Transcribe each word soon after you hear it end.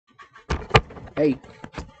Hey,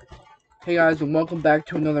 hey guys, and welcome back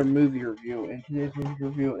to another movie review. And today's movie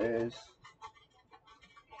review is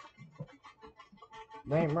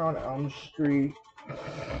Nightmare on Elm Street,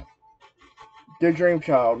 The Dream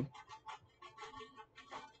Child.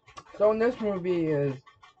 So in this movie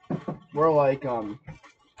we're like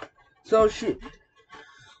so she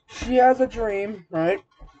has a dream, right,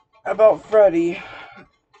 about Freddy,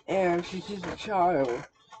 and she sees a child,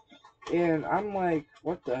 and I'm like,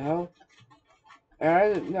 what the hell? And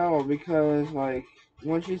I didn't know because like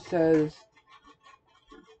when she says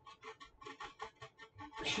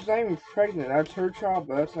she's not even pregnant, that's her child,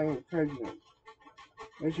 but that's not even pregnant.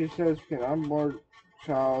 And she says, "Can unborn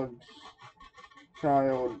child's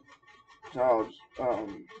child child's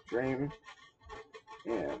dream?"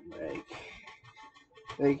 And like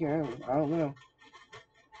they can, I don't know.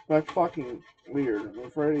 That's fucking weird.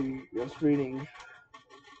 When Freddy is feeding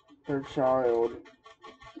her child,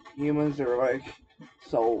 humans are like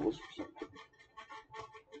souls or something.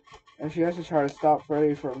 And she has to try to stop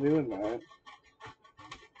Freddy from doing that,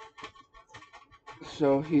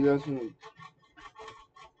 so he doesn't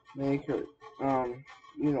make her.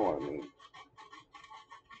 You know what I mean.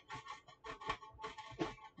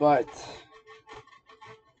 But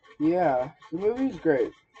yeah, the movie's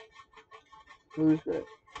great. The movie's great.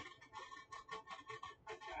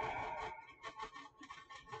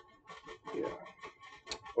 Yeah.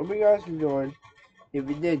 Hope you guys enjoyed. If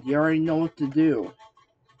you did, you already know what to do.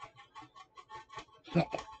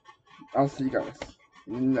 I'll see you guys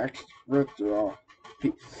in the next rip through.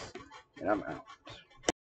 Peace. And I'm out.